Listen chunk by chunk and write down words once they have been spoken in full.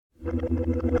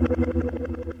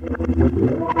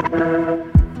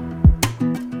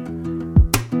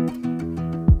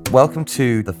Welcome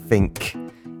to the Think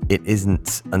It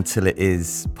Isn't Until It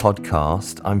Is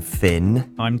podcast. I'm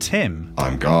Finn. I'm Tim.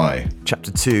 I'm Guy.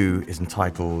 Chapter 2 is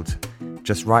entitled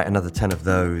Just Write Another 10 of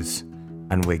Those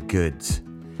and We're Good.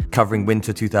 Covering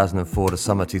winter 2004 to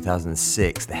summer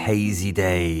 2006, the hazy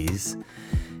days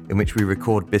in which we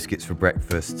record Biscuits for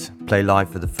Breakfast, play live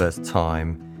for the first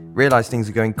time, realise things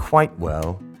are going quite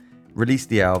well, release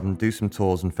the album, do some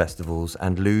tours and festivals,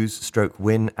 and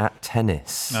win at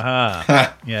tennis.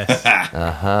 Aha. Yes.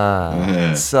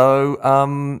 Aha.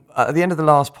 So, at the end of the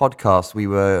last podcast, we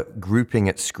were grouping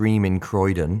at Scream in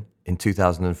Croydon in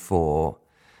 2004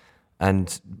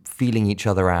 and feeling each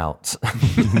other out,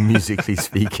 musically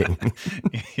speaking.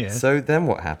 Yeah. So then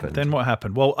what happened?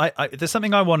 Well, there's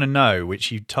something I want to know,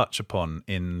 which you touch upon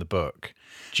in the book.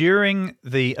 During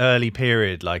the early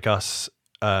period, like us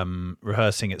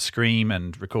rehearsing at Scream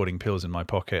and recording Pills in My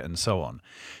Pocket and so on,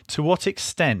 to what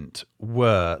extent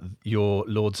were your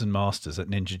lords and masters at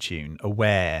Ninja Tune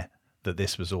aware that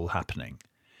this was all happening?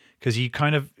 Because you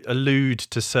kind of allude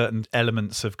to certain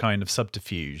elements of kind of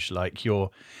subterfuge, like you're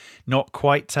not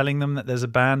quite telling them that there's a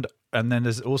band, and then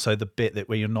there's also the bit that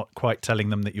where you're not quite telling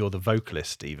them that you're the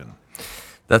vocalist even.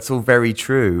 That's all very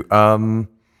true.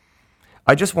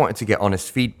 I just wanted to get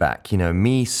honest feedback,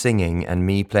 me singing and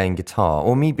me playing guitar,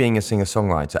 or me being a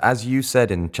singer-songwriter. As you said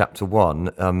in chapter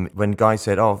 1, when Guy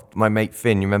said, oh, my mate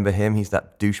Finn, you remember him? He's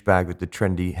that douchebag with the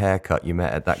trendy haircut you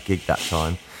met at that gig that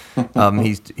time.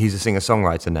 He's a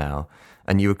singer-songwriter now,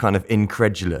 and you were kind of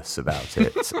incredulous about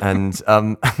it. And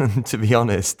to be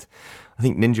honest, I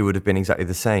think Ninja would have been exactly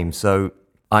the same. So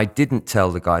I didn't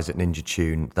tell the guys at Ninja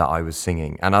Tune that I was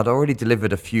singing, and I'd already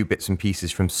delivered a few bits and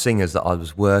pieces from singers that I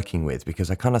was working with,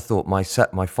 because I kind of thought my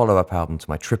follow-up album to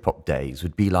my trip-hop days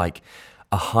would be like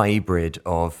a hybrid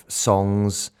of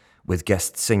songs with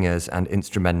guest singers and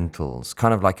instrumentals,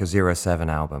 kind of like a 07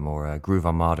 album or a Groove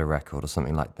Armada record or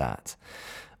something like that.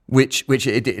 Which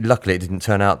luckily it didn't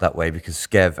turn out that way, because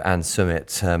Skev and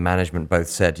Sumit management both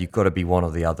said you've got to be one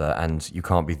or the other and you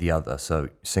can't be the other, so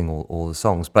sing all the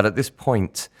songs. But at this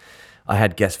point, I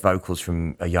had guest vocals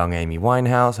from a young Amy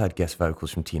Winehouse, I had guest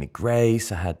vocals from Tina Grace,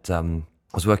 I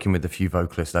was working with a few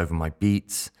vocalists over my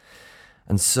beats.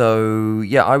 And so,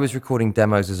 yeah, I was recording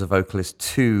demos as a vocalist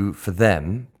too for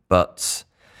them, but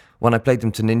when I played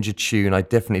them to Ninja Tune, I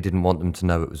definitely didn't want them to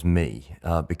know it was me,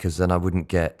 because then I wouldn't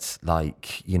get,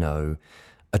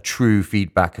 a true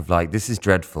feedback of, this is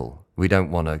dreadful. We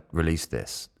don't want to release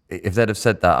this. If they'd have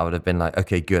said that, I would have been like,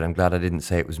 okay, good. I'm glad I didn't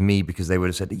say it was me, because they would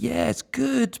have said, yeah, it's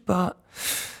good, but,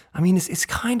 I mean, it's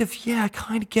kind of, yeah, I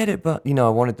kind of get it, but, I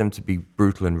wanted them to be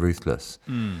brutal and ruthless.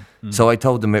 So I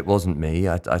told them it wasn't me.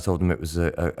 I told them it was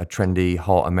a trendy,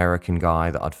 hot American guy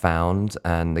that I'd found,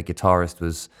 and the guitarist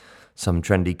was some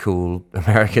trendy, cool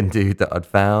American dude that I'd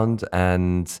found.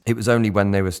 And it was only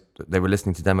when they were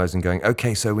listening to demos and going,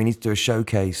 okay, so we need to do a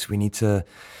showcase, we need to,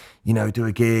 do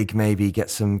a gig, maybe get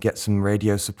some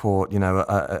radio support,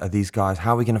 are these guys,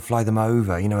 how are we going to fly them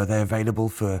over? Are they available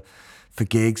for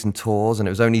gigs and tours? And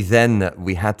it was only then that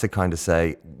we had to kind of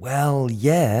say, well,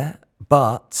 yeah,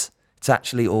 but it's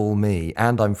actually all me,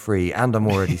 and I'm free, and I'm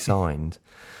already signed.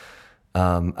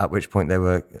 At which point they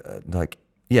were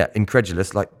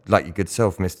incredulous, like your good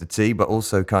self, Mr. T, but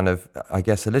also kind of, I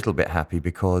guess, a little bit happy,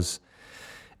 because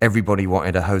everybody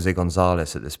wanted a Jose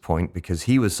Gonzalez at this point, because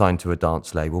he was signed to a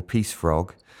dance label, Peace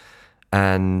Frog,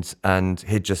 and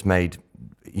he'd just made,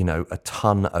 a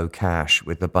ton of cash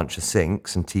with a bunch of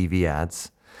syncs and TV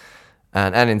ads,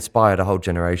 and inspired a whole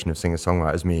generation of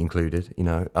singer-songwriters, me included,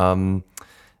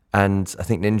 And I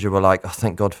think Ninja were like, oh,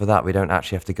 thank God for that. We don't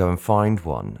actually have to go and find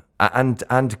one.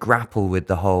 And grapple with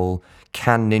the whole,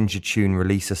 can Ninja Tune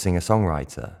release a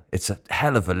singer-songwriter? It's a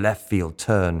hell of a left field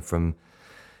turn from,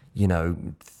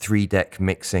 3-deck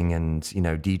mixing and,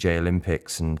 DJ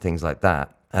Olympics and things like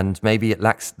that. And maybe it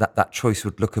lacks, that choice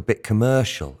would look a bit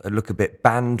commercial. It'd look a bit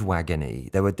bandwagon-y.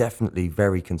 They were definitely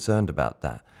very concerned about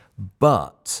that.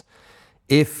 But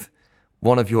if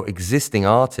one of your existing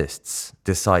artists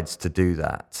decides to do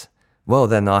that, well,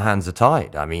 then our hands are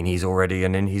tied. I mean, he's already a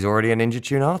Ninja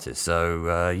Tune artist,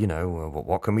 so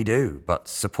what can we do but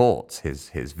support his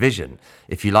vision?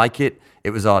 If you like it, it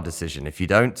was our decision. If you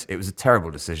don't, it was a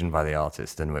terrible decision by the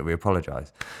artist, and we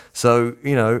apologize. So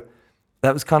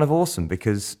that was kind of awesome,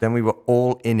 because then we were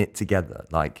all in it together.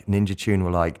 Like Ninja Tune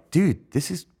were like, dude,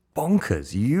 this is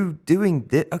bonkers. You doing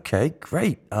this? Okay,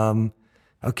 great.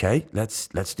 Okay, let's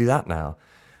do that now.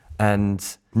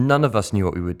 And none of us knew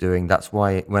what we were doing. That's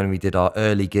why when we did our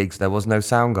early gigs, there was no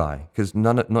sound guy, because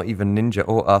not even Ninja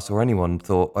or us or anyone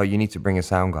thought, oh, you need to bring a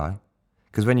sound guy.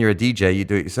 Because when you're a DJ, you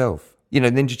do it yourself. You know,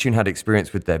 Ninja Tune had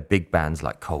experience with their big bands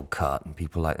like Cold Cut and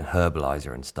people like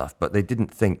Herbalizer and stuff, but they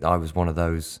didn't think I was one of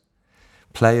those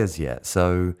players yet.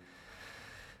 So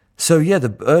yeah,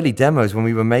 the early demos, when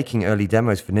we were making early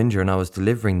demos for Ninja and I was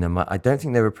delivering them, I don't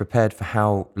think they were prepared for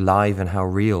how live and how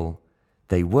real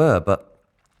they were. But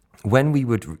when we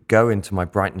would go into my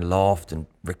Brighton loft and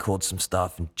record some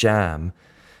stuff and jam,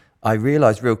 I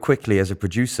realized real quickly as a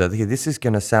producer, this is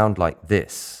going to sound like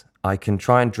this. I can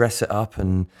try and dress it up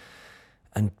and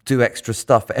do extra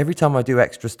stuff. But every time I do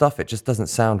extra stuff, it just doesn't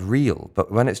sound real.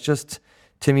 But when it's just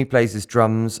Timmy plays his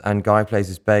drums and Guy plays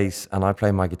his bass and I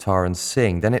play my guitar and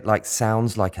sing, then it like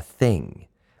sounds like a thing.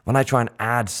 When I try and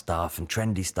add stuff and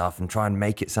trendy stuff and try and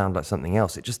make it sound like something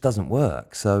else, it just doesn't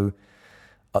work. So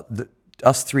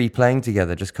us three playing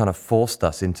together just kind of forced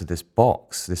us into this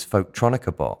box, this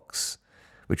Folktronica box,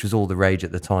 which was all the rage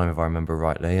at the time, if I remember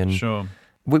rightly. And Sure.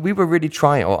 we were really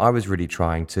trying, or I was really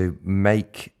trying to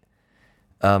make,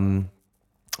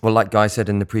 well, like Guy said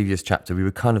in the previous chapter, we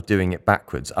were kind of doing it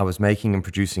backwards. I was making and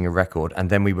producing a record, and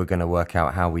then we were going to work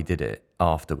out how we did it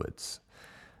afterwards.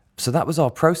 So that was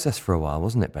our process for a while,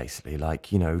 wasn't it, basically?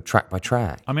 Like, you know, track by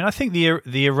track. I mean, I think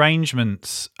the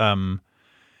arrangements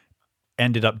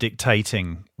ended up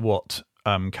dictating what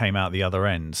came out the other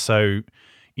end. So,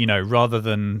 you know, rather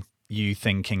than you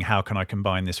thinking, how can I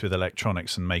combine this with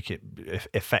electronics and make it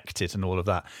affect it and all of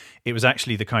that, it was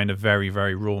actually the kind of very,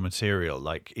 very raw material,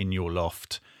 like in your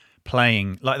loft,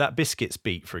 playing like that Biscuits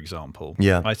beat, for example.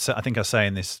 Yeah. I think I say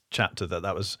in this chapter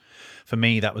that was, for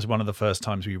me, that was one of the first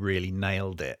times we really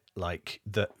nailed it. Like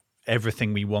that,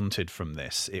 everything we wanted from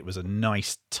this. It was a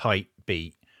nice tight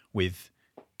beat with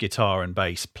guitar and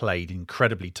bass played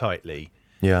incredibly tightly.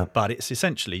 Yeah. But it's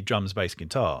essentially drums, bass,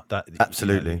 guitar. That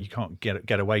Absolutely. you can't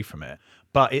get away from it.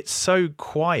 But it's so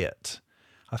quiet.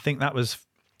 I think that was,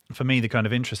 for me, the kind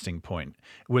of interesting point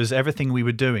was everything we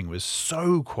were doing was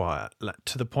so quiet, like,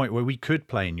 to the point where we could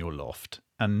play in your loft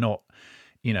and not,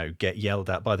 you know, get yelled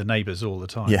at by the neighbours all the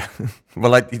time. Yeah.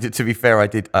 Well, to be fair, I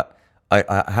did.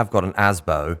 I have got an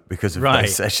ASBO because of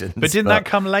those sessions. But didn't that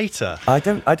come later? I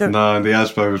don't. No, the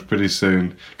ASBO was pretty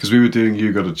soon because we were doing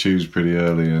You Gotta Choose pretty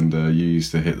early, and you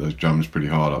used to hit those drums pretty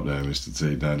hard up there, Mr.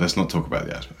 T. No, let's not talk about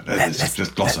the ASBO. Let's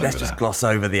just gloss over that. Let's just gloss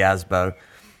over the ASBO.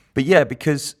 But yeah,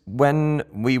 because when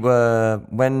we were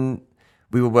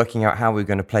working out how we were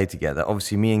going to play together,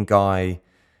 obviously me and Guy,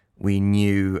 we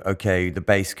knew, okay, the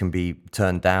bass can be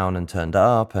turned down and turned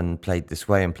up and played this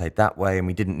way and played that way, and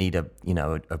we didn't need a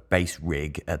bass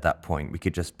rig at that point. We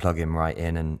could just plug him right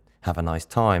in and have a nice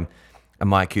time. And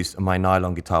my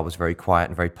nylon guitar was very quiet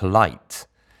and very polite.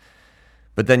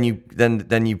 But then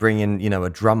you bring in, you know,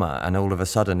 a drummer, and all of a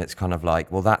sudden it's kind of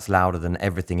like, well, that's louder than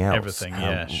everything else. Everything,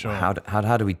 yeah, sure.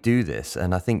 How do we do this?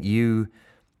 And I think you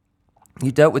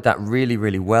dealt with that really,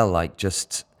 really well, like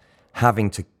just having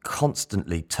to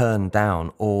constantly turn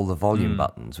down all the volume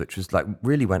buttons, which was like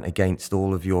really went against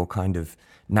all of your kind of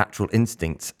natural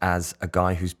instincts as a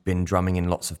guy who's been drumming in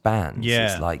lots of bands.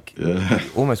 Yeah. It's like you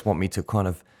almost want me to kind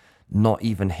of not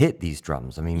even hit these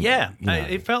drums. I mean, Yeah, you know.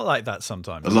 it felt like that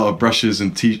sometimes. A lot of brushes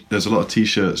and there's a lot of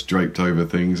t-shirts draped over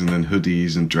things, and then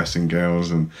hoodies and dressing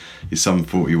gowns, and your Sum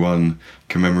 41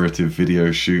 commemorative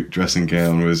video shoot dressing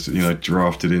gown was, you know,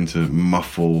 drafted into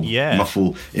muffle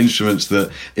instruments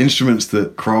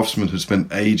that craftsmen had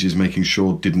spent ages making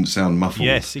sure didn't sound muffled.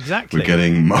 Yes, exactly. We're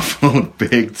getting muffled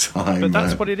big time. But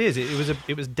that's what it is.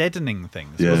 It was deadening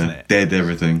things, wasn't it? Dead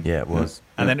everything. Yeah, it was.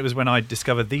 And then it was when I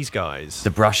discovered these guys.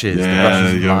 The brushes.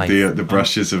 The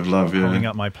brushes of love. Yeah. Holding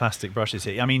up my plastic brushes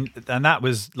here. I mean, and that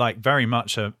was like very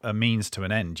much a means to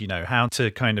an end, you know, how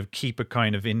to kind of keep a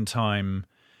kind of in time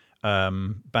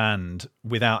band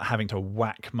without having to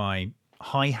whack my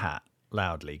hi-hat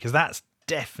loudly, because that's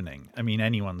deafening. I mean,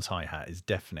 anyone's hi-hat is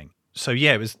deafening. So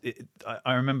yeah,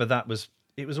 I remember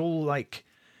it was all like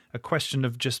a question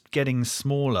of just getting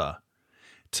smaller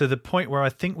to the point where I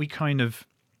think we kind of,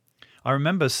 I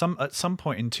remember at some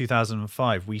point in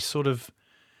 2005, we sort of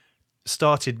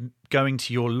started going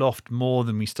to your loft more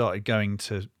than we started going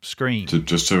to Scream.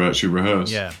 Just to actually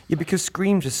rehearse. Yeah, because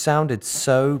Scream just sounded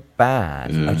so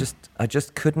bad. Yeah. I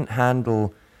just couldn't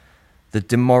handle the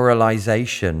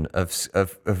demoralization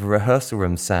of rehearsal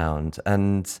room sound.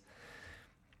 And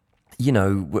you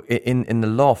know, in the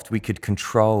loft, we could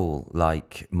control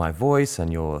like my voice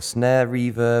and your snare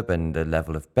reverb and the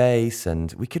level of bass,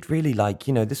 and we could really like,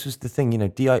 you know, this was the thing, you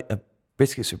know,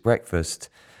 Biscuits for Breakfast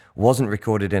wasn't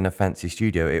recorded in a fancy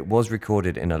studio. It was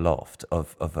recorded in a loft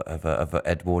of a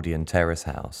Edwardian terrace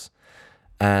house.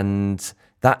 And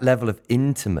that level of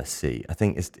intimacy, I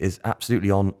think, is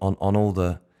absolutely on all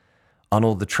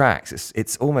the tracks.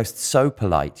 It's almost so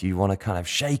polite. You want to kind of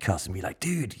shake us and be like,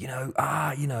 dude,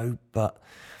 but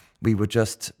we were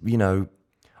just,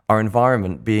 our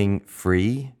environment being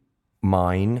free,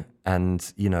 mine,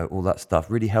 and, all that stuff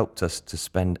really helped us to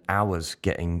spend hours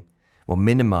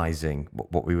minimizing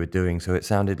what we were doing. So it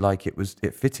sounded like it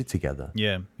fitted together.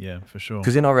 Yeah, for sure.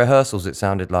 Because in our rehearsals, it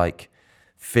sounded like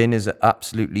Finn is an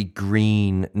absolutely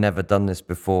green, never done this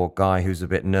before guy who's a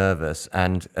bit nervous,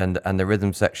 and the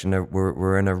rhythm section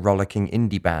we're in a rollicking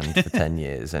indie band for 10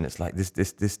 years, and it's like this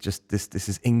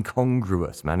is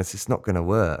incongruous, man. It's just not going to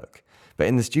work. But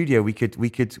in the studio, we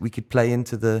could play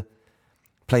into the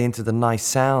nice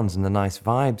sounds and the nice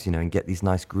vibes, and get these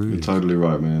nice grooves. You're totally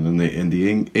right, man. And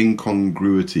the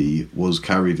incongruity was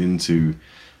carried into,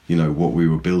 what we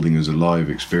were building as a live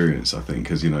experience, I think,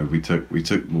 because, we took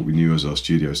what we knew as our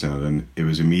studio sound, and it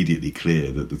was immediately clear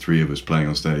that the three of us playing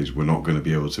on stage were not going to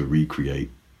be able to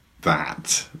recreate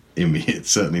that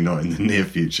certainly not in the near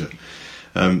future.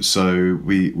 So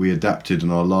we adapted,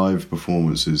 in our live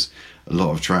performances, a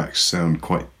lot of tracks sound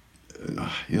quite,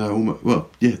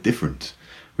 different.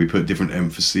 We put different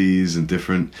emphases and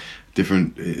different,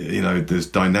 there's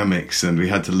dynamics, and we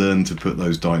had to learn to put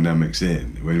those dynamics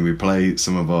in. When we play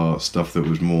some of our stuff that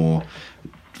was more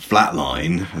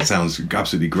flatline, it sounds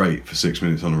absolutely great for 6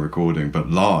 minutes on a recording, but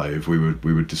live we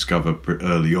would discover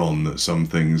early on that some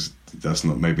things that's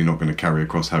maybe not going to carry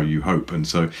across how you hope. And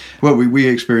so, we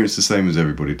experienced the same as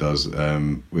everybody does,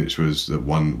 which was that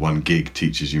one gig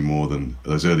teaches you more than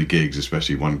those early gigs.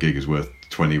 Especially one gig is worth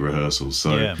 20 rehearsals.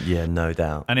 So yeah, no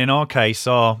doubt. And in our case,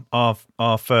 our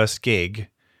first gig,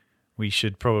 we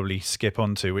should probably skip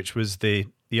on to, which was the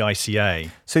ICA.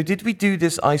 So did we do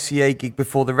this ICA gig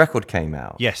before the record came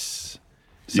out? Yes.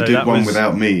 You did one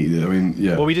without me. I mean,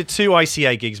 yeah. Well, we did two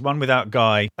ICA gigs, one without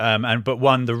Guy, but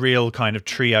one, the real kind of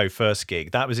trio first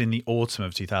gig. That was in the autumn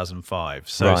of 2005.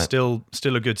 So right. still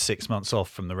a good 6 months off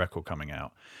from the record coming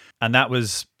out. And that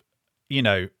was,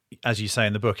 as you say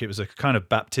in the book, it was a kind of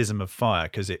baptism of fire,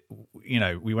 because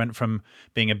we went from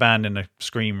being a band in a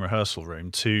Scream rehearsal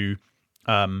room to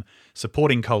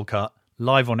supporting Cold Cut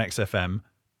live on XFM,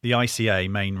 the ICA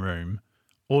main room,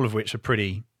 all of which are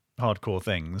pretty hardcore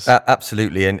things.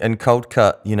 Absolutely. And Cold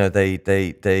Cut,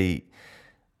 they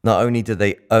not only do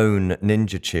they own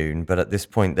Ninja Tune, but at this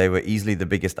point they were easily the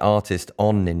biggest artist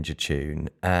on Ninja Tune,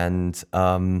 and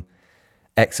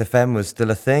XFM was still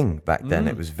a thing back then.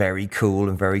 It was very cool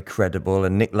and very credible,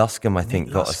 and Nick Luscombe, I think,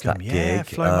 got us that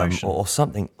gig, or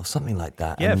something like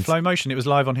that. Yeah, and Flow Motion. It was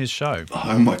live on his show.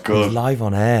 Oh my god! Live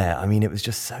on air. I mean, it was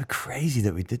just so crazy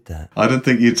that we did that. I don't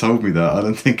think you told me that. I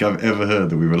don't think I've ever heard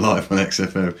that we were live on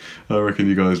XFM. I reckon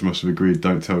you guys must have agreed.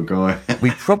 Don't tell Guy.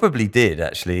 We probably did,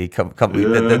 actually.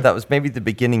 That was maybe the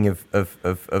beginning of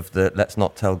the Let's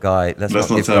Not Tell Guy. Let's not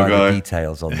give Guy the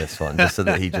details on this one, just so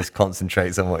that he just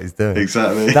concentrates on what he's doing.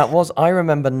 Exactly. I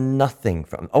remember nothing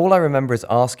from. All I remember is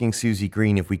asking Susie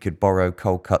Green if we could borrow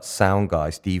Cold Cut's sound guy,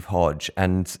 Steve Hodge,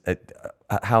 and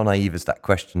how naive is that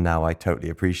question now? I totally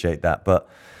appreciate that,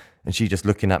 and she just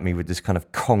looking at me with this kind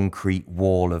of concrete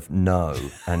wall of no,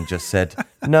 and just said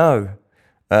no,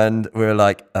 and we were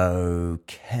like,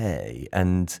 okay,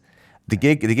 and. The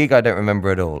gig I don't remember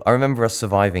at all. I remember us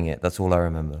surviving it. That's all I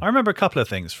remember. I remember a couple of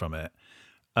things from it.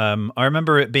 I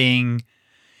remember it being,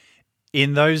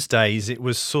 in those days, it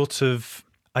was sort of,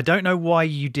 I don't know why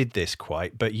you did this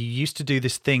quite, but you used to do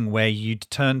this thing where you'd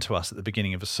turn to us at the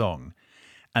beginning of a song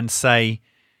and say,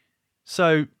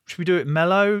 so should we do it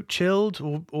mellow, chilled,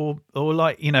 or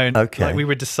like, okay. Like we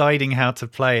were deciding how to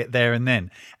play it there and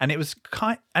then. And it was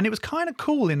kind of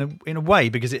cool in a way,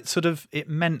 because it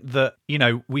meant that,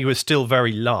 we were still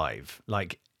very live.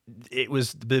 Like it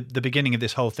was the beginning of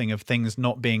this whole thing of things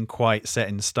not being quite set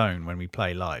in stone when we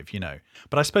play live,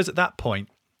 But I suppose at that point,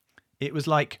 it was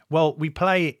like, well, we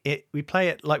play it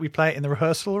like we play it in the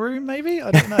rehearsal room, maybe?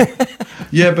 I don't know.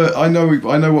 Yeah, but I know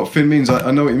what Finn means. I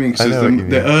know what you mean, because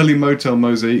the early Motel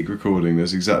Mosaic recording,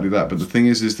 there's exactly that. But the thing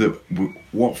is that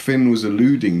what Finn was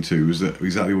alluding to was that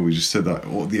exactly what we just said, that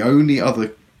the only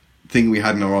other thing we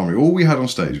had in our armory, all we had on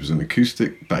stage was an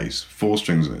acoustic bass, 4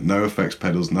 strings on it, no effects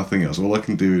pedals, nothing else. All I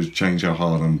can do is change how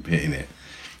hard I'm hitting it.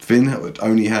 Finn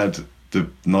only had the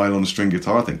nylon string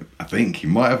guitar. I think he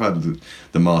might have had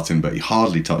the Martin, but he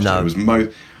hardly touched it. It was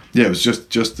Yeah, it was just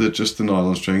the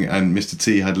nylon string, and Mr.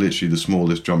 T had literally the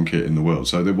smallest drum kit in the world,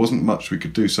 so there wasn't much we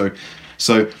could do. So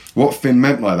what Finn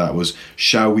meant by that was,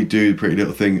 shall we do Pretty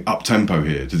Little Thing up tempo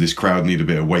here? Does this crowd need a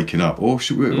bit of waking up, or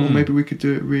should we? Or maybe we could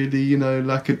do it really,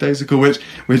 lackadaisical,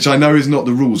 which I know is not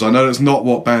the rules. I know that's not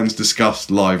what bands discuss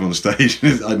live on stage.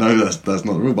 I know that's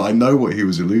not the rule, but I know what he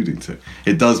was alluding to.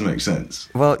 It does make sense.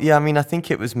 Well, yeah, I mean, I think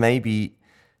it was maybe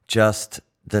just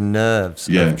the nerves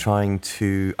of trying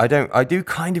to. I do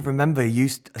kind of remember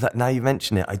now you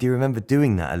mention it, I do remember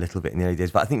doing that a little bit in the early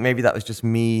days, but I think maybe that was just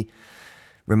me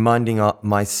reminding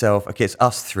myself, okay, it's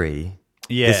us three.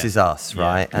 Yeah. This is us,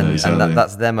 right? Yeah, And exactly.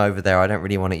 that's them over there. I don't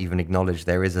really want to even acknowledge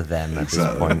there is a them at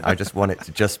this point. I just want it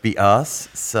to just be us.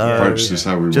 So Approach this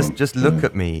how we want. just look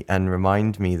at me and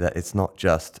remind me that it's not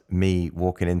just me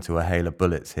walking into a hail of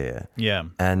bullets here. Yeah.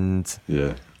 And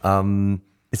Yeah.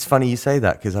 it's funny you say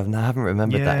that, because I haven't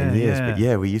remembered that in years. Yeah. But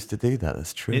yeah, we used to do that.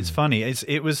 That's true. It's funny.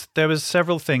 There was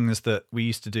several things that we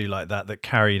used to do like that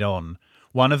carried on.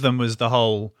 One of them was the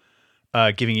whole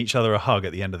giving each other a hug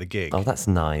at the end of the gig. Oh, that's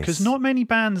nice. Because not many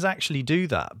bands actually do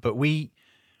that, but we've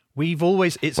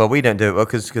always Well, we don't do it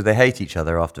because they hate each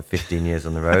other after 15 years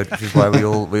on the road, which is why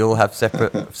we all have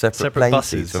separate plane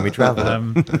buses seats when we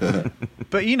travel.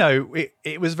 But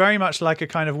it was very much like a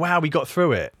kind of, wow, we got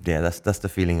through it. Yeah, that's the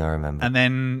feeling I remember. And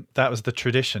then that was the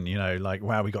tradition, like,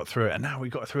 wow, we got through it, and now we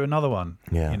got through another one.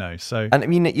 Yeah. So And I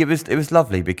mean, it was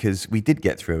lovely because we did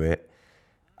get through it.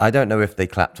 I don't know if they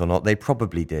clapped or not. They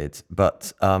probably did.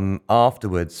 But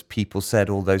afterwards, people said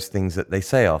all those things that they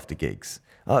say after gigs.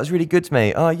 Oh, it was really good to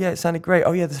me. Oh, yeah, it sounded great.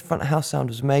 Oh, yeah, the front of house sound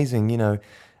was amazing, And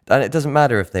it doesn't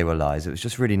matter if they were lies. It was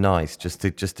just really nice just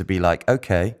to be like,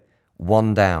 okay,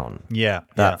 one down.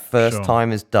 That first sure.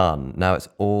 time is done. Now it's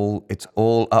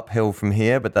all uphill from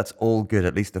here, but that's all good.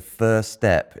 At least the first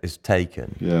step is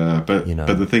taken. Yeah, but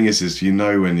the thing is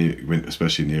when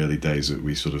especially in the early days, that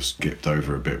we sort of skipped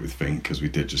over a bit with Fink, because we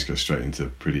did just go straight into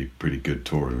pretty good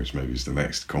touring, which maybe is the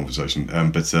next conversation.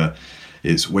 But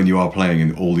it's when you are playing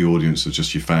and all the audience are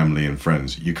just your family and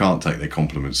friends, you can't take their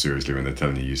compliments seriously when they're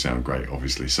telling you sound great,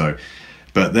 obviously. So,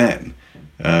 but then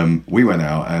we went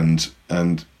out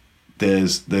and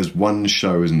there's one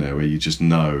show, isn't there, where you just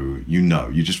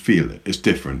you just feel it. It's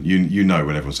different. You know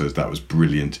when everyone says that was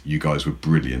brilliant, you guys were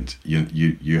brilliant.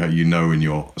 You know in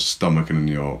your stomach and in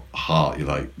your heart, you're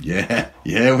like, yeah,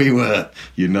 we were.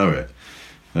 You know it.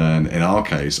 And in our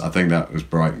case, I think that was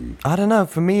Brighton. I don't know.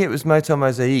 For me, it was Motel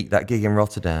Mosaic, that gig in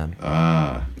Rotterdam.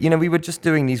 We were just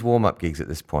doing these warm-up gigs at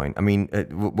this point. I mean,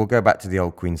 we'll go back to the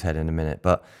old Queen's Head in a minute,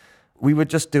 but we were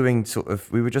just doing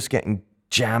we were just getting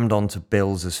jammed onto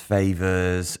bills as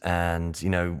favours and,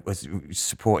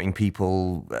 supporting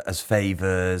people as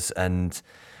favours. And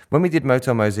when we did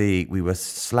Motel Mosaic, we were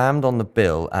slammed on the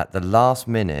bill at the last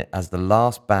minute as the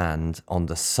last band on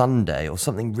the Sunday, or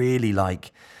something really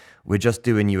like, we're just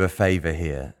doing you a favour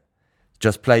here.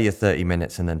 Just play your 30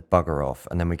 minutes and then bugger off,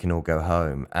 and then we can all go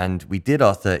home. And we did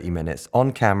our 30 minutes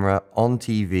on camera, on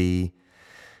TV,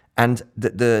 and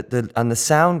the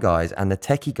sound guys and the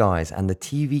techie guys and the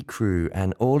TV crew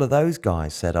and all of those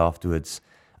guys said afterwards,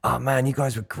 "Oh man, you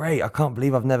guys were great. I can't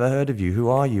believe I've never heard of you. Who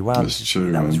are you? Wow, That's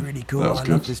true, that was man. really cool. That was I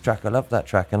good. love this track. I love that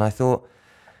track." And I thought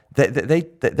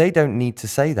they don't need to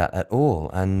say that at all.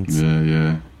 And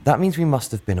Yeah. that means we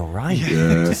must have been all right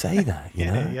to say that, you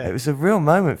know? Yeah. It was a real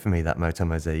moment for me, that Motel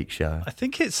Mosaic show. I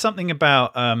think it's something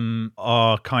about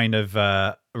our kind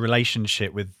of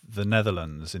relationship with the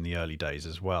Netherlands in the early days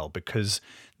as well, because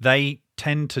they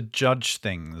tend to judge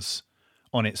things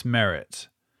on its merit.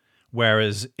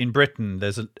 Whereas in Britain,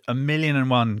 there's a million and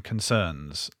one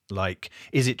concerns, like,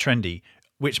 is it trendy?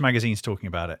 Which magazine's talking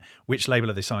about it? Which label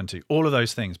are they signed to? All of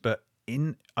those things. But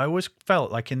I always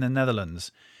felt like in the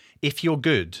Netherlands, if you're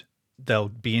good, they'll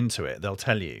be into it. They'll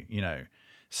tell you,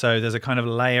 So there's a kind of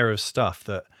layer of stuff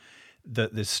that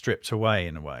is stripped away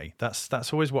in a way.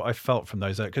 That's always what I felt from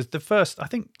those. Because the first, I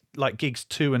think, like gigs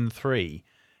 2 and 3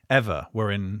 ever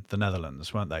were in the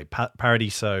Netherlands, weren't they?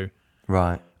 Paradiso,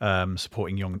 Right.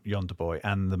 supporting Yonder Boy,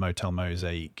 and the Motel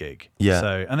Mosaic gig. Yeah.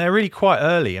 So, and they're really quite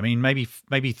early. I mean, maybe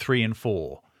 3 and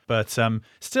 4, but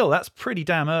still, that's pretty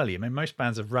damn early. I mean, most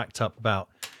bands have racked up about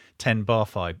 10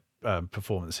 Bar-Fi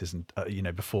performances, and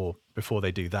before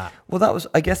they do that. Well,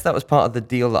 I guess that was part of the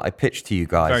deal that I pitched to you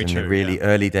guys Very in true, the really yeah.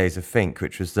 early days of Fink,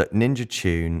 which was that Ninja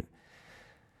Tune,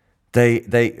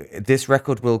 this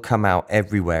record will come out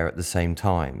everywhere at the same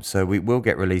time. So we will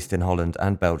get released in Holland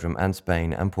and Belgium and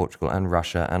Spain and Portugal and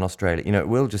Russia and Australia.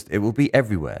 It will be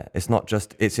everywhere. It's not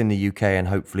just, it's in the UK and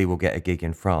hopefully we'll get a gig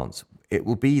in France. It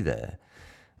will be there.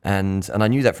 And I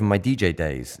knew that from my DJ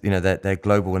days. You know, their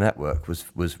global network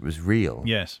was real.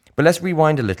 Yes. But let's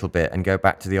rewind a little bit and go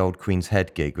back to the old Queen's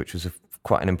Head gig, which was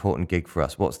quite an important gig for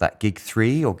us. What's that, gig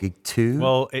 3 or gig 2?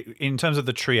 Well, in terms of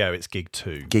the trio, it's gig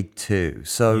 2. Gig 2.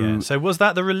 So, Yeah. So was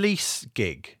that the release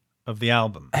gig of the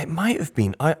album? it might have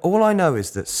been. All I know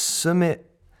is that Sumit,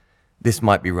 this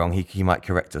might be wrong, he might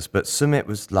correct us, but Sumit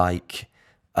was like,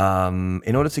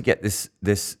 in order to get this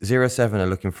 07 are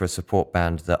looking for a support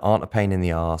band that aren't a pain in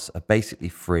the arse, are basically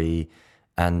free,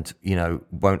 and, you know,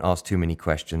 won't ask too many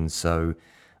questions. So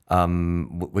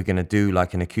we're going to do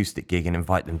like an acoustic gig and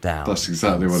invite them down. That's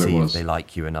exactly what it see was. if they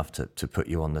like you enough to put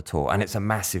you on the tour. And it's a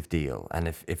massive deal. And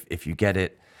if you get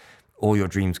it, all your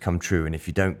dreams come true. And if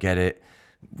you don't get it,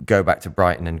 go back to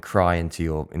Brighton and cry into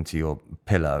your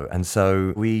pillow. And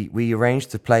so we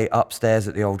arranged to play upstairs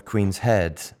at the old Queen's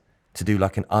Head to do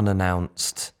like an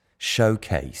unannounced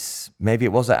showcase. Maybe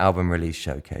it was an album release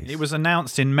showcase. It was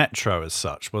announced in Metro as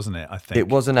such, wasn't it? I think It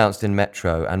was announced in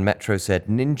Metro, and Metro said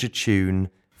Ninja Tune,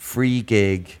 free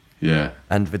gig. Yeah.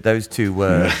 And with those two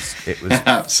words, it was full of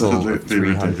Absolutely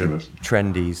 300 ridiculous.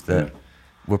 trendies that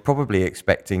were probably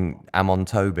expecting Amon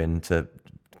Tobin to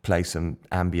play some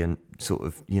ambient sort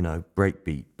of, you know,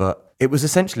 breakbeat. But it was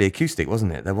essentially acoustic,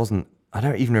 wasn't it? There wasn't, I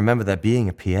don't even remember there being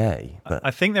a PA. But I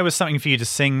think there was something for you to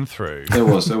sing through. There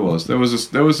was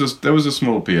a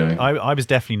small PA. I was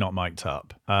definitely not mic'd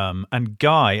up. And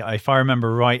Guy, if I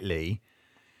remember rightly,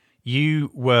 you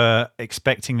were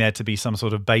expecting there to be some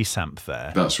sort of bass amp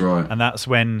there. That's right. And that's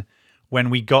when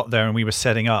we got there and we were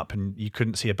setting up and you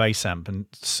couldn't see a bass amp, and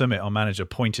Sumit, our manager,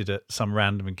 pointed at some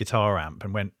random guitar amp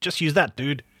and went, "Just use that,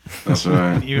 dude." That's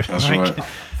right. You- That's like- right.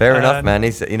 fair enough, man.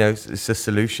 It's, you know, it's a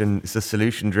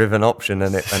solution-driven option,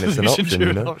 and it's an option, you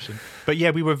Solution-driven know. option. But yeah,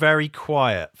 we were very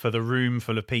quiet for the room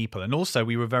full of people, and also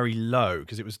we were very low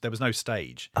because there was no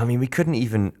stage. I mean, we couldn't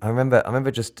even. I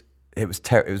remember just it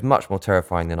was much more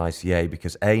terrifying than ICA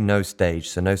because A, no stage,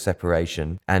 so no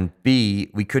separation, and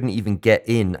B, we couldn't even get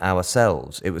in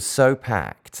ourselves. It was so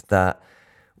packed that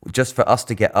just for us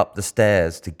to get up the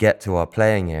stairs to get to our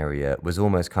playing area was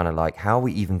almost kind of like, how are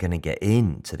we even going to get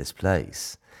into this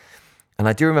place? And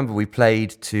I do remember we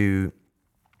played to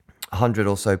 100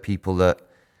 or so people that,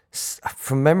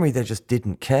 from memory, they just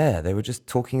didn't care. They were just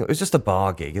talking. It was just a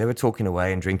bar gig. They were talking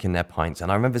away and drinking their pints.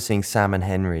 And I remember seeing Sam and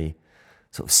Henry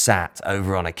sort of sat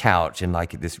over on a couch in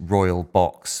like this royal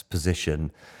box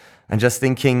position, and just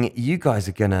thinking, you guys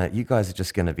are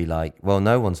just gonna be like, well,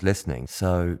 no one's listening,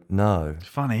 so no.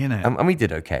 Funny, isn't it? And we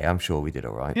did okay. I'm sure we did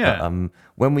all right. Yeah. But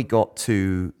when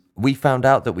we found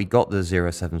out that we got the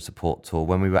 07 support tour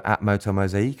when we were at Moto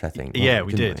Mosaic, I think. Yeah,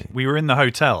 we didn't did. We were in the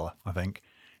hotel, I think,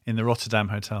 in the Rotterdam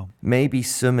hotel. Maybe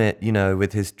Sumit, you know,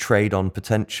 with his trade on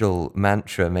potential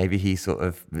mantra, maybe he sort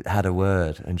of had a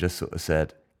word and just sort of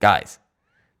said, guys,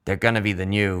 they're going to be the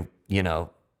new, you know,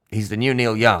 he's the new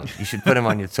Neil Young. You should put him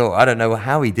on your tour. I don't know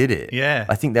how he did it. Yeah.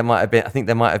 I think there might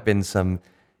have been some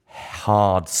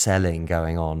hard selling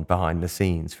going on behind the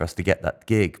scenes for us to get that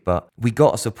gig. But we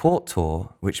got a support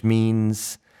tour, which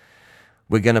means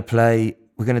we're going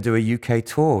to do a UK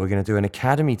tour. We're going to do an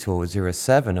Academy tour with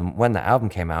 07. And when that album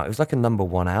came out, it was like a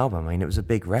 #1 album. I mean, it was a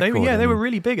big record. They were and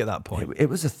really big at that point. it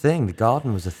was a thing. The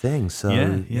Garden was a thing. So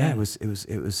Yeah. it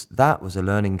was that was a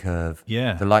learning curve.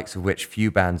 Yeah. The likes of which few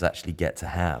bands actually get to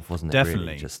have, wasn't it? Definitely.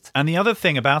 Really? Just And the other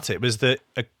thing about it was that,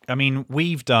 I mean,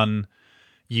 we've done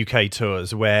UK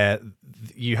tours where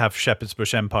you have Shepherd's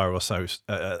Bush Empire or so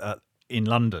in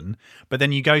London, but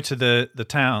then you go to the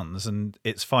towns and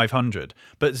it's 500.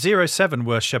 But 07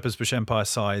 were Shepherd's Bush Empire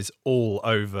size all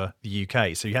over the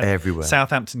UK. So you had Everywhere.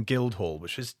 Southampton Guildhall,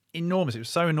 which was enormous. It was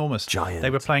so enormous. Giant. They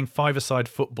were playing five-a-side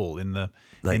football in the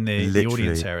Like, the literally.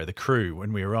 audience area, the crew,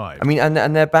 when we arrived. I mean,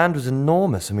 and their band was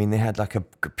enormous. I mean, they had like a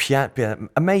piano,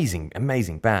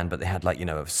 amazing band, but they had like, you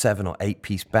know, a 7 or 8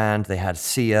 piece band. They had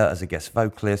Sia as a guest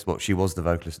vocalist. Well, she was the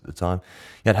vocalist at the time.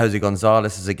 You had Jose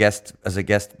Gonzalez as a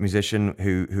guest musician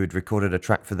who had recorded a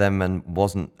track for them and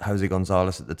wasn't Jose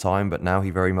Gonzalez at the time, but now he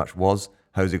very much was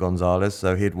Jose Gonzalez.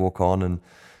 So he'd walk on and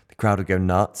the crowd would go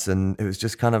nuts, and it was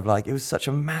just kind of like, it was such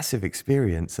a massive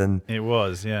experience. And It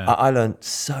was, yeah. I learned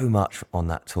so much on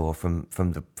that tour from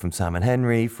Sam and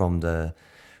Henry, from the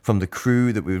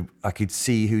crew that I could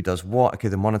see who does what. Okay,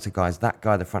 the monitor guy's that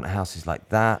guy, the front of house is like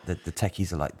that, the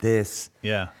techies are like this.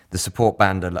 Yeah. The support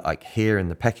band are like here in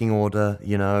the pecking order,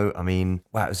 you know. I mean,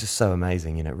 wow, it was just so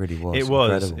amazing, you know, it really was.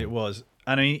 Incredible. It was.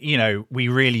 And I mean, you know, we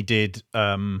really did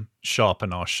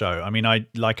sharpen our show. I mean, I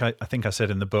think I said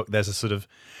in the book, there's a sort of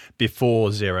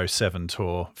before 07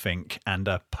 tour think and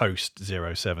a post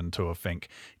 07 tour think,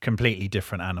 completely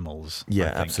different animals. Yeah, I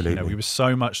think. absolutely. You know, we were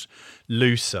so much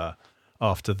looser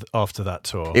after that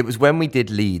tour? It was when we did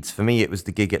Leeds. For me, it was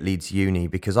the gig at Leeds Uni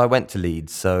because I went to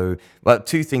Leeds. So, well,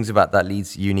 two things about that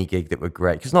Leeds Uni gig that were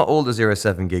great. Because not all the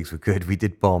 07 gigs were good. We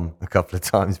did bomb a couple of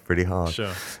times pretty hard.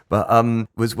 Sure. But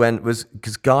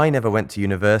because Guy never went to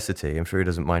university. I'm sure he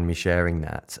doesn't mind me sharing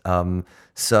that.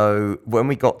 So when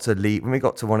we got to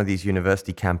one of these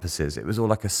university campuses, it was all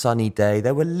like a sunny day.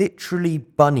 There were literally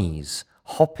bunnies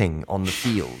hopping on the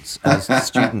fields as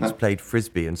students played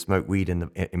frisbee and smoked weed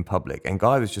in public. And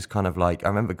Guy was just kind of like, I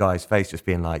remember Guy's face just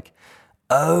being like,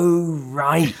 oh,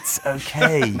 right,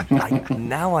 okay.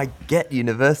 Now I get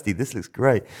university. This looks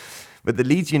great. But the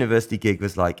Leeds University gig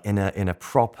was like in a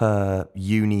proper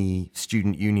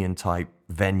student union type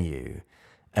venue.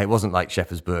 It wasn't like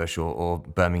Shepherd's Bush or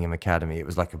Birmingham Academy. It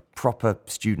was like a proper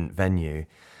student venue.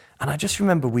 And I just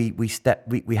remember we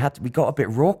got a bit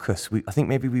raucous. I think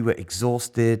maybe we were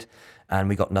exhausted and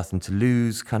we got Nothing to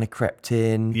Lose kind of crept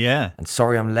in. Yeah. And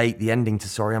Sorry I'm Late, the ending to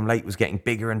Sorry I'm Late was getting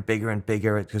bigger and bigger and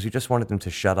bigger because we just wanted them to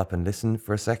shut up and listen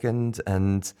for a second.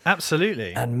 And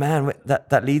Absolutely. And man,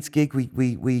 that Leeds gig,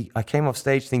 I came off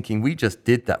stage thinking we just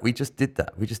did that. We just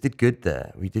did good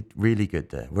there. We did really good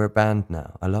there. We're a band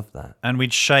now. I love that. And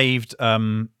we'd shaved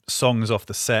songs off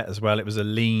the set as well. It was a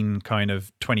lean kind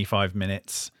of 25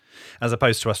 minutes. As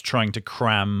opposed to us trying to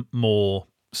cram more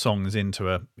songs into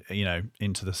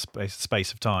the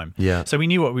space of time. Yeah. So we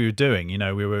knew what we were doing.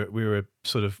 We were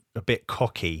sort of a bit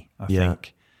cocky, I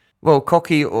think. Well,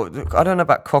 cocky, or I don't know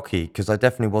about cocky because I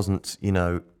definitely wasn't.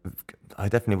 I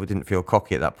definitely didn't feel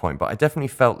cocky at that point. But I definitely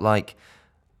felt like,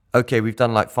 okay, we've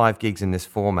done like 5 gigs in this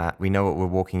format. We know what we're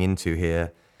walking into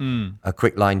here. A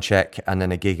quick line check and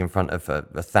then a gig in front of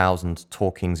 1,000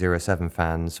 talking 07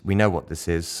 fans. We know what this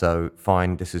is, so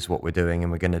fine, this is what we're doing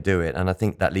and we're going to do it. And I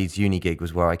think that Leeds Uni gig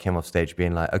was where I came off stage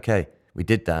being like, okay, we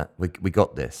did that. We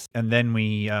got this. And then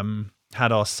we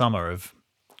had our summer of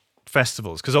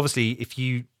festivals. Because obviously if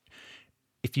you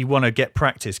want to get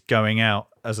practice going out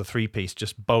as a 3-piece,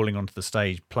 just bowling onto the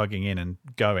stage, plugging in and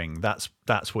going, that's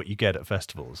what you get at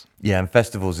festivals. Yeah, and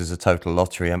festivals is a total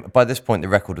lottery. By this point, the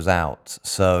record was out,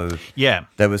 so yeah,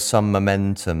 there was some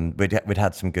momentum. We'd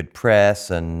had some good press,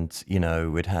 and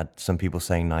we'd had some people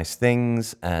saying nice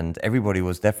things, and everybody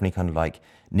was definitely kind of like,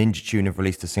 Ninja Tune have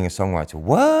released a singer-songwriter.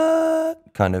 What?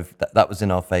 Kind of that was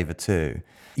in our favor too.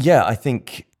 Yeah, I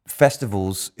think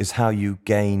festivals is how you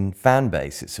gain fan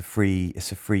base. It's a free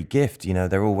gift.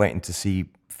 They're all waiting to see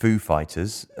Foo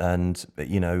Fighters, and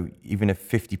even if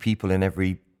 50 people in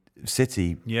every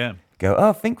city go,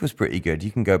 oh, Fink was pretty good,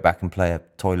 you can go back and play a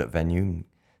toilet venue and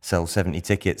sell 70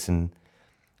 tickets and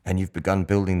you've begun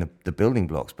building the building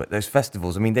blocks. But those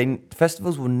festivals,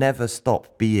 festivals will never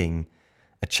stop being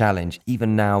a challenge,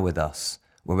 even now with us,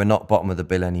 where we're not bottom of the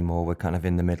bill anymore, we're kind of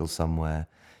in the middle somewhere.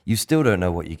 You still don't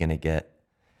know what you're going to get.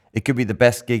 It could be the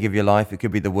best gig of your life. It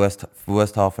could be the worst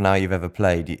half an hour you've ever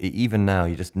played. Even now,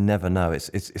 you just never know.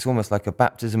 It's almost like a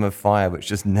baptism of fire,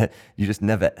 which you just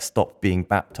never stop being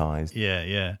baptized.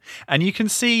 Yeah. And you can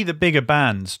see the bigger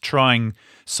bands trying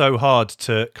so hard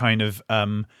to kind of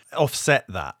offset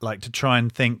that, like to try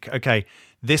and think, okay,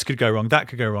 this could go wrong, that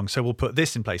could go wrong, so we'll put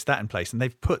this in place, that in place. And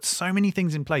they've put so many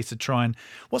things in place to try and,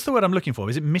 what's the word I'm looking for?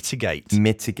 Is it mitigate?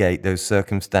 Mitigate those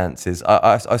circumstances.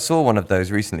 I saw one of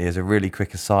those recently as a really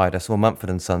quick aside. I saw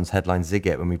Mumford & Sons headline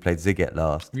Ziggett when we played Ziggett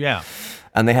last. Yeah.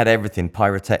 And they had everything,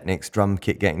 pyrotechnics, drum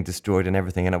kit getting destroyed and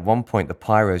everything. And at one point, the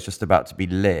pyro is just about to be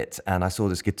lit. And I saw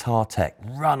this guitar tech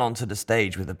run onto the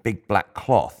stage with a big black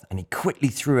cloth. And he quickly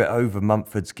threw it over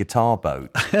Mumford's guitar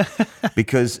boat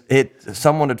because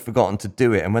someone had forgotten to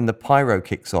do it. And when the pyro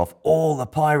kicks off, all the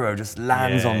pyro just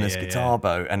lands on this guitar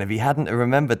boat. And if he hadn't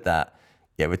remembered that,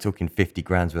 we're talking 50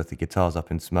 grand's worth of guitars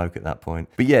up in smoke at that point.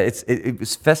 But yeah, it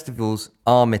was festivals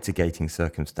are mitigating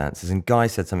circumstances. And Guy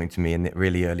said something to me in the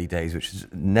really early days, which has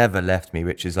never left me,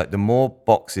 which is like the more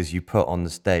boxes you put on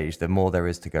the stage, the more there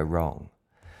is to go wrong.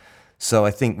 So I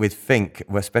think with Fink,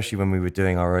 especially when we were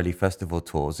doing our early festival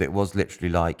tours, it was literally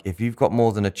like, if you've got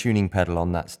more than a tuning pedal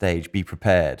on that stage, be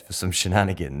prepared for some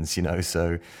shenanigans,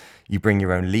 So you bring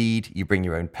your own lead, you bring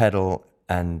your own pedal,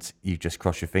 and you just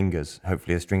cross your fingers.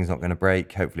 Hopefully the string's not going to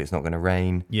break. Hopefully it's not going to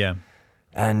rain. Yeah.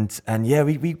 And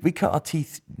we cut our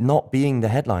teeth not being the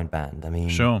headline band.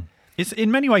 Sure. It's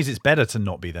in many ways it's better to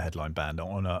not be the headline band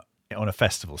on a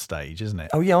festival stage, isn't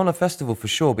it? Oh yeah, on a festival for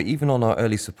sure. But even on our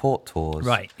early support tours,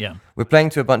 right? Yeah. We're playing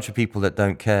to a bunch of people that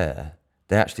don't care.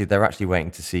 They're actually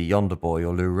waiting to see Yonder Boy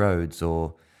or Lou Rhodes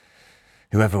or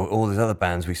whoever, all those other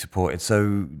bands we supported.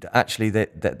 So actually,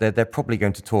 they're probably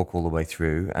going to talk all the way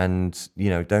through, and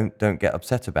don't get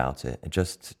upset about it.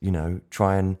 Just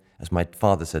try and, as my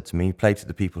father said to me, play to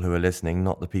the people who are listening,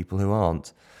 not the people who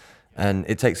aren't. And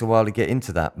it takes a while to get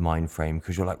into that mind frame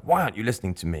because you're like, why aren't you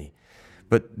listening to me?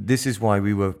 But this is why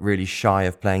we were really shy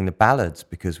of playing the ballads,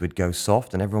 because we'd go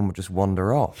soft and everyone would just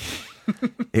wander off.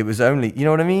 It was only, you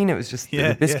know what I mean? It was just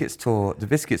the Biscuits tour,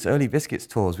 early Biscuits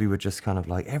tours. We were just kind of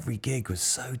like, every gig was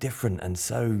so different and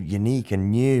so unique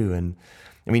and new. And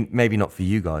I mean, maybe not for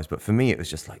you guys, but for me, it was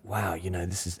just like, wow,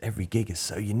 every gig is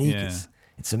so unique. Yeah.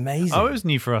 It's amazing. Oh, it was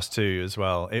new for us too, as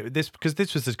well. Because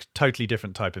this was a totally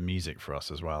different type of music for us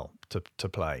as well to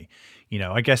play.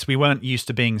 I guess we weren't used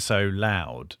to being so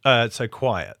loud, so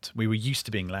quiet. We were used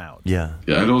to being loud. Yeah.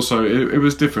 Yeah, and also it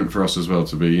was different for us as well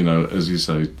to be, as you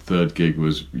say, third gig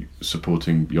was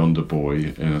supporting Yonder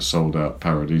Boy in a sold-out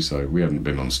Paradiso. We hadn't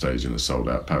been on stage in a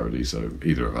sold-out Paradiso,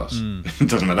 either of us. It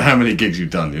doesn't matter how many gigs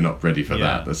you've done, you're not ready for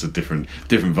that. That's a different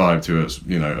vibe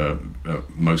to a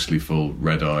mostly full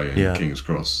Red Eye and King's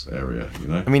Cross area,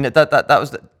 I mean, that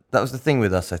was the thing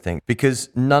with us, I think, because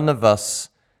none of us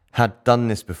had done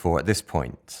this before at this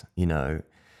point.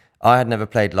 I had never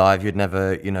played live. You'd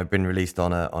never, been released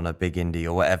on a big indie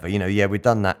or whatever. We'd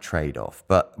done that trade-off.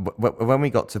 But when we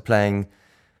got to playing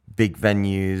big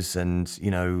venues and,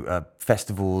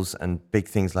 festivals and big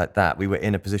things like that, we were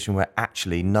in a position where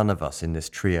actually none of us in this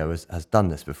trio has done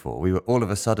this before. We were all of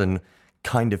a sudden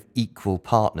kind of equal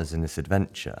partners in this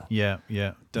adventure. Yeah,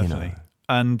 definitely.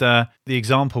 And the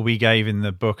example we gave in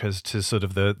the book as to sort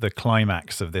of the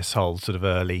climax of this whole sort of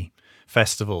early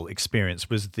festival experience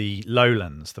was the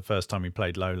Lowlands, the first time we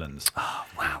played Lowlands. Oh,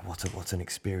 wow, what an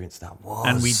experience that was.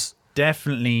 And we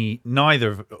definitely,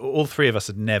 all three of us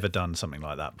had never done something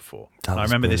like that before. I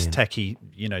remember brilliant. This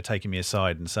techie, taking me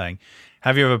aside and saying,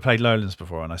 have you ever played Lowlands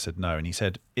before? And I said, no. And he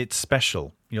said, it's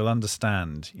special. You'll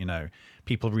understand,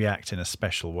 people react in a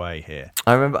special way here.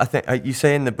 I remember, I think you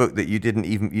say in the book that you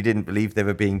didn't believe they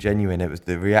were being genuine. It was,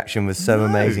 the reaction was so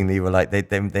amazing that you were like,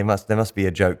 there must be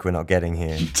a joke we're not getting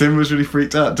here. Tim was really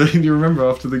freaked out. Don't you remember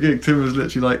after the gig? Tim was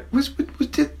literally like,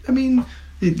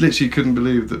 he literally couldn't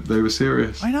believe that they were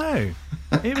serious. I know.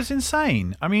 It was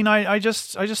insane. I mean, I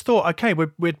just thought, okay,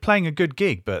 we're playing a good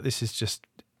gig, but this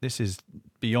is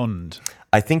beyond.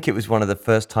 I think it was one of the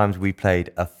first times we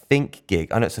played a Think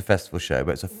gig. I know it's a festival show,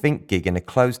 but it's a Think gig in a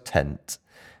closed tent,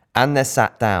 and they're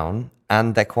sat down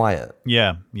and they're quiet.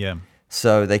 Yeah.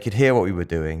 So they could hear what we were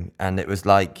doing, and it was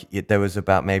like there was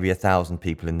about maybe 1,000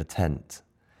 people in the tent.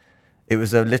 It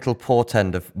was a little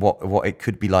portend of what it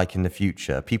could be like in the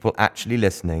future. People actually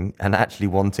listening and actually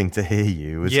wanting to hear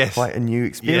you was quite a new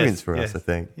experience for us, I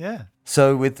think. Yeah.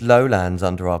 So with Lowlands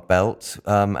under our belt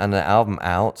and the album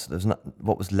out,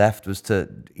 what was left was to,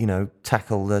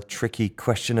 tackle the tricky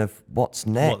question of what's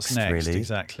next, really.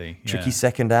 Exactly. Yeah. Tricky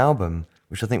second album,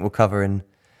 which I think we'll cover in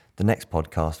the next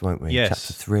podcast, won't we? Yes,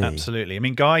 Chapter 3. Absolutely. I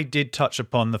mean, Guy did touch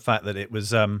upon the fact that it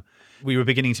was, we were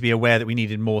beginning to be aware that we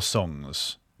needed more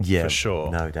songs. Yeah, for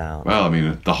sure. No doubt. Well, I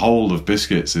mean, the whole of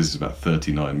Biscuits is about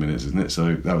 39 minutes, isn't it?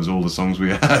 So that was all the songs we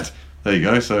had. There you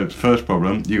go. So first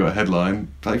problem, you got a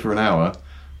headline, play for an hour.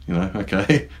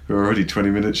 Okay, we're already 20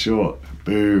 minutes short.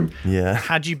 Boom. Yeah.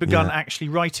 Had you begun actually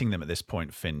writing them at this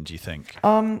point, Finn, do you think?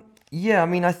 Yeah, I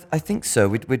mean, I think so.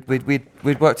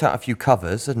 We'd worked out a few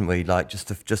covers, hadn't we? Like just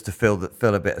to fill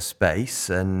a bit of space,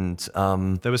 and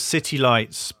there was City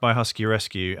Lights by Husky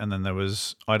Rescue, and then there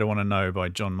was I Don't Want to Know by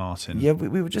John Martin. Yeah,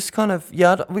 we were just kind of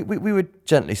we were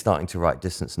gently starting to write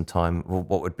Distance and Time, or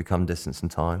what would become Distance and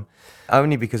Time,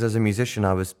 only because as a musician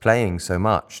I was playing so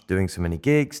much, doing so many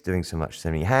gigs, doing so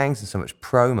many hangs, and so much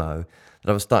promo, that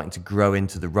I was starting to grow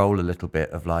into the role a little bit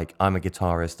of like, I'm a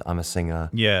guitarist, I'm a singer.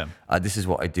 Yeah. This is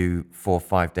what I do 4 or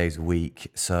 5 days a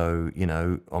week. So,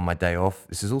 on my day off,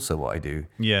 this is also what I do.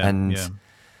 Yeah. And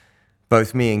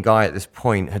both me and Guy at this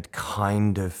point had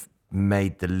kind of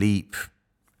made the leap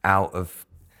out of,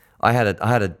 I had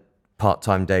a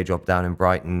part-time day job down in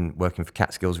Brighton working for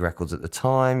Catskills Records at the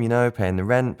time, paying the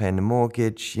rent, paying the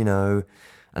mortgage,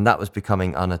 and that was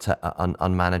becoming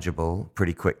unmanageable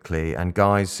pretty quickly. And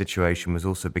Guy's situation was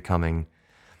also becoming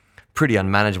pretty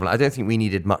unmanageable. I don't think we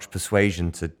needed much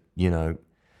persuasion to,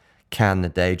 can the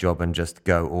day job and just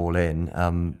go all in,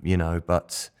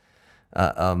 But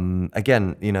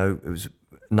again, it was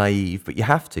naive, but you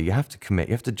have to commit.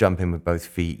 You have to jump in with both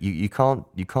feet. You can't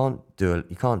do a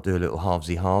little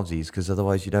halvesies because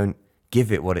otherwise you don't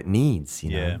give it what it needs.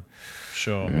 Yeah.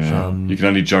 Sure. Yeah. You can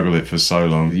only juggle it for so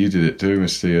long. You did it too,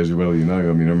 Mr. as well, I mean, I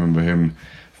remember him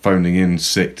phoning in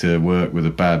sick to work with a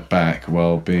bad back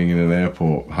while being in an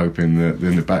airport, hoping that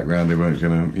in the background they weren't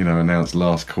going to, announce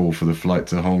last call for the flight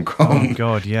to Hong Kong. Oh,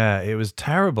 God, yeah. It was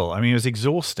terrible. I mean, it was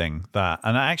exhausting, that.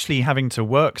 And actually having to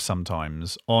work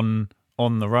sometimes on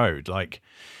the road, like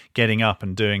getting up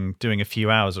and doing a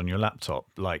few hours on your laptop,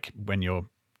 like when you're,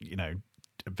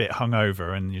 a bit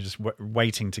hungover, and you're just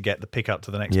waiting to get the pickup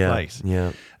to the next place.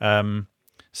 Yeah.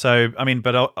 So I mean,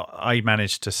 but I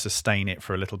managed to sustain it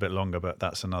for a little bit longer, but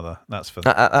that's for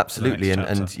absolutely, the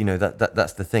next and you know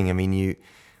that's the thing. I mean,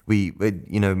 we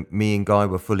you know, me and Guy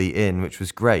were fully in, which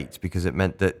was great because it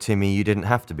meant that Timmy, you didn't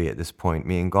have to be at this point.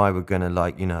 Me and Guy were gonna,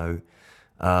 like, you know,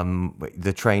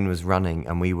 the train was running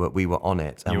and we were on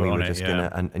it, and we were just gonna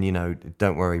and you know,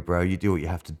 don't worry, bro, you do what you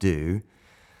have to do,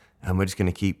 and we're just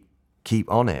gonna keep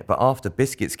on it. But after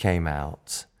Biscuits came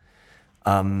out,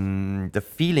 the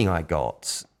feeling I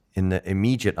got in the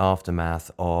immediate aftermath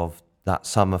of that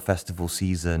summer festival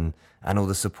season and all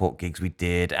the support gigs we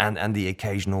did, and the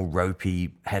occasional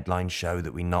ropey headline show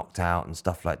that we knocked out and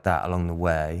stuff like that along the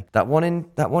way. That one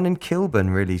in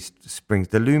Kilburn really springs.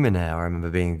 The Luminaire, I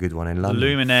remember being a good one in London. The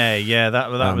Luminaire, yeah,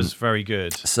 that was very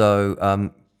good. So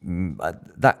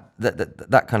that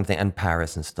kind of thing, and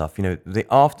Paris and stuff. You know, the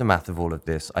aftermath of all of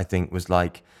this, I think, was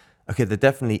like, okay, there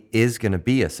definitely is going to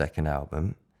be a second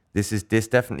album. This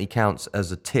definitely counts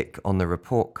as a tick on the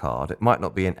report card. It might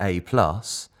not be an A+,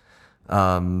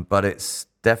 but it's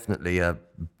definitely a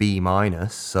B-.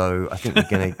 So I think we're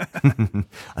gonna.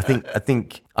 I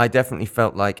think I definitely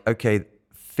felt like, okay,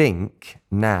 Think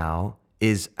now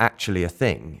is actually a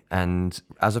thing, and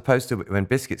as opposed to when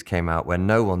Biscuits came out, where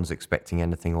no one's expecting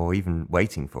anything or even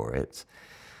waiting for it.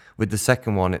 With the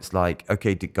second one, it's like,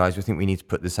 okay, guys, we think we need to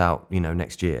put this out, you know,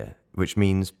 next year, which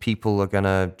means people are going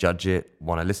to judge it,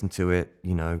 want to listen to it,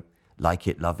 you know, like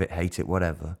it, love it, hate it,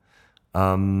 whatever.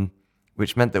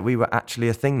 Which meant that we were actually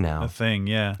a thing now. A thing,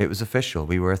 yeah. It was official.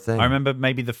 We were a thing. I remember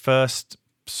maybe the first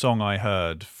song I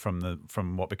heard from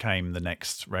what became the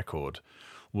next record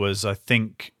was, I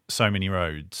think, So Many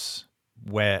Roads,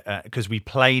 where because we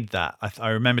played that. I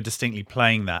remember distinctly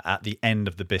playing that at the end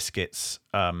of the Biscuits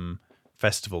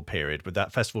festival period, with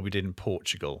that festival we did in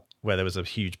Portugal, where there was a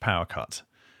huge power cut.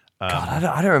 God,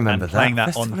 I don't remember that. Playing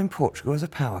that festival in Portugal was a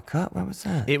power cut. When was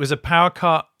that? It was a power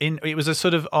cut it was a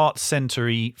sort of art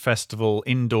centre-y festival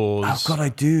indoors. Oh God, I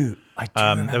do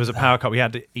there was a power cut. We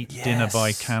had to eat dinner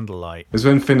by candlelight. It was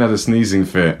when Finn had a sneezing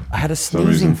fit. I had a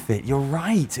sneezing fit. You're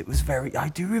right. It was I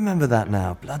do remember that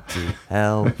now. Bloody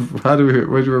hell. Where do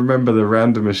you remember the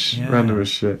randomest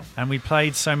shit? And we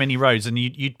played So Many Roads, and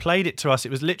you'd played it to us. It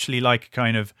was literally like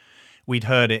kind of, we'd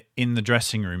heard it in the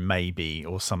dressing room maybe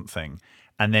or something.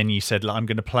 And then you said, I'm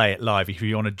going to play it live if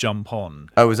you want to jump on.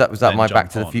 Oh, was that my Back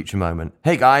to the Future moment?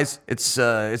 Hey guys, it's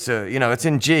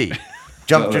in G.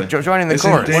 Join in the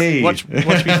chorus. Watch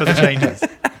me for the changes.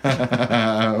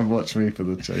 Watch me for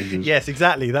the changes. Yes,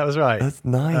 exactly. That was right. That's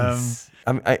nice.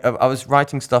 I was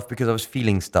writing stuff because I was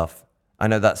feeling stuff. I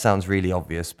know that sounds really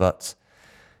obvious, but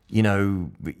you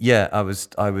know, yeah, I was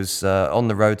on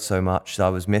the road so much that I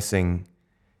was missing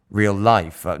real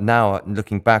life. Now,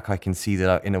 looking back, I can see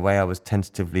that in a way I was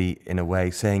tentatively, in a way,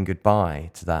 saying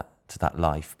goodbye to that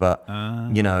life. But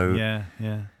you know,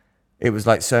 yeah. It was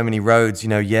like So Many Roads. You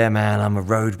know, yeah, man, I'm a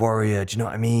road warrior. Do you know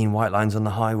what I mean? White lines on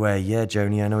the highway. Yeah,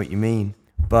 Joni, I know what you mean.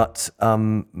 But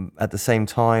at the same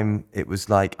time, it was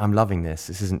like, I'm loving this.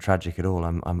 This isn't tragic at all.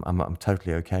 I'm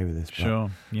totally okay with this. But, sure.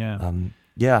 Yeah.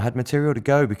 Yeah, I had material to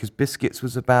go because Biscuits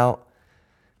was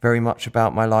very much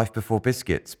about my life before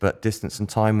Biscuits, but Distance and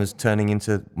Time was turning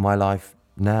into my life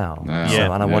now.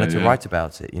 Yeah. And I wanted to write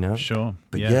about it, you know? Sure.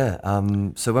 But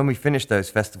so when we finished those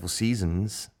festival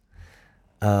seasons,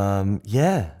 I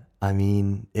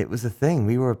mean, it was a thing.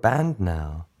 We were a band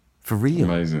now, for real.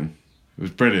 Amazing. It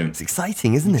was brilliant. It's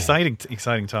exciting, isn't it?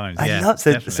 Exciting times. I love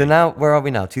it. So now, where are we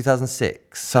now?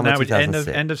 2006, summer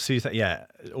 2006.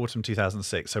 Autumn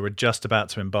 2006. So we're just about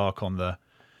to embark on the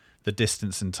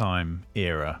Distance and Time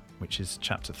era, which is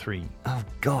chapter 3. Oh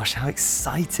gosh, how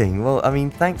exciting. Well, I mean,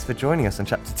 thanks for joining us on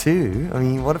chapter 2. I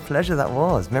mean, what a pleasure that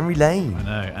was. Memory lane. I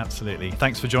know, absolutely.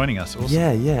 Thanks for joining us. Awesome.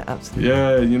 Yeah, absolutely.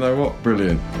 Yeah, you know what?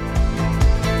 Brilliant.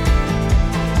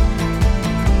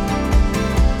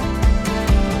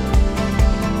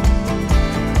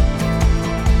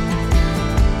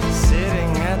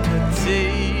 Sitting at the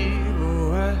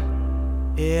table where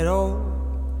it all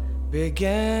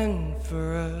began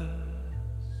for us.